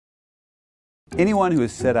Anyone who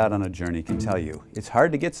has set out on a journey can tell you it's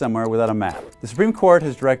hard to get somewhere without a map. The Supreme Court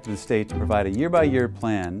has directed the state to provide a year-by-year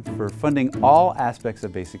plan for funding all aspects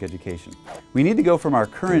of basic education. We need to go from our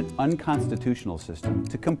current unconstitutional system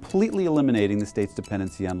to completely eliminating the state's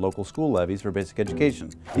dependency on local school levies for basic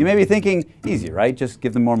education. You may be thinking, easy, right? Just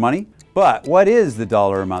give them more money? But what is the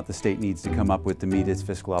dollar amount the state needs to come up with to meet its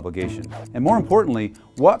fiscal obligation? And more importantly,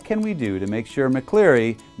 what can we do to make sure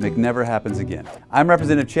McCleary never happens again? I'm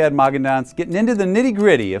Representative Chad Magendanz, getting into the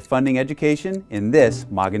nitty-gritty of funding education in this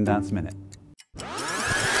Magendanz Minute.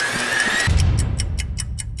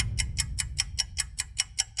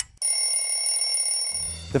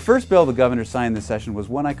 The first bill the governor signed this session was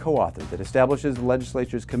one I co-authored that establishes the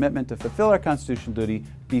legislature's commitment to fulfill our constitutional duty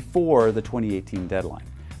before the 2018 deadline.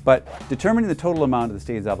 But determining the total amount of the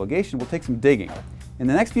state's obligation will take some digging. In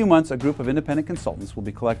the next few months, a group of independent consultants will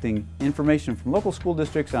be collecting information from local school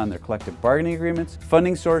districts on their collective bargaining agreements,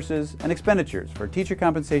 funding sources, and expenditures for teacher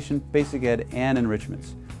compensation, basic ed, and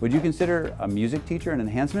enrichments. Would you consider a music teacher an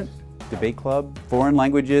enhancement? Debate club, foreign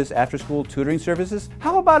languages, after-school tutoring services?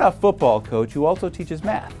 How about a football coach who also teaches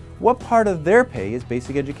math? What part of their pay is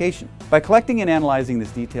basic education? By collecting and analyzing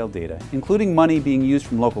this detailed data, including money being used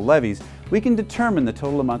from local levies, we can determine the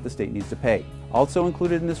total amount the state needs to pay. Also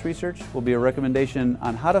included in this research will be a recommendation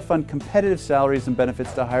on how to fund competitive salaries and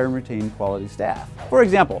benefits to hire and retain quality staff. For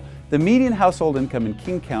example, the median household income in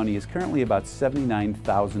King County is currently about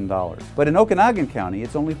 $79,000, but in Okanagan County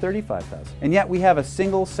it's only $35,000. And yet we have a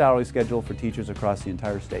single salary schedule for teachers across the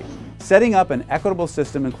entire state. Setting up an equitable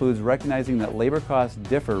system includes recognizing that labor costs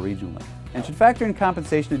differ regionally and should factor in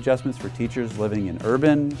compensation adjustments for teachers living in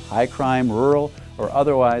urban, high-crime, rural, or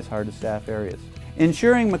otherwise hard-to-staff areas.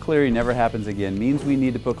 Ensuring McCleary never happens again means we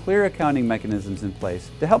need to put clear accounting mechanisms in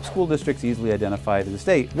place to help school districts easily identify to the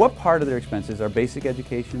state what part of their expenses are basic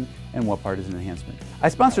education and what part is an enhancement. I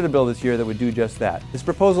sponsored a bill this year that would do just that. This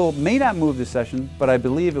proposal may not move this session, but I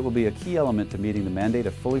believe it will be a key element to meeting the mandate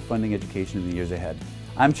of fully funding education in the years ahead.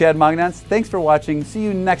 I'm Chad Magendanz. Thanks for watching. See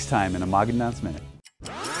you next time in a Magendanz Minute.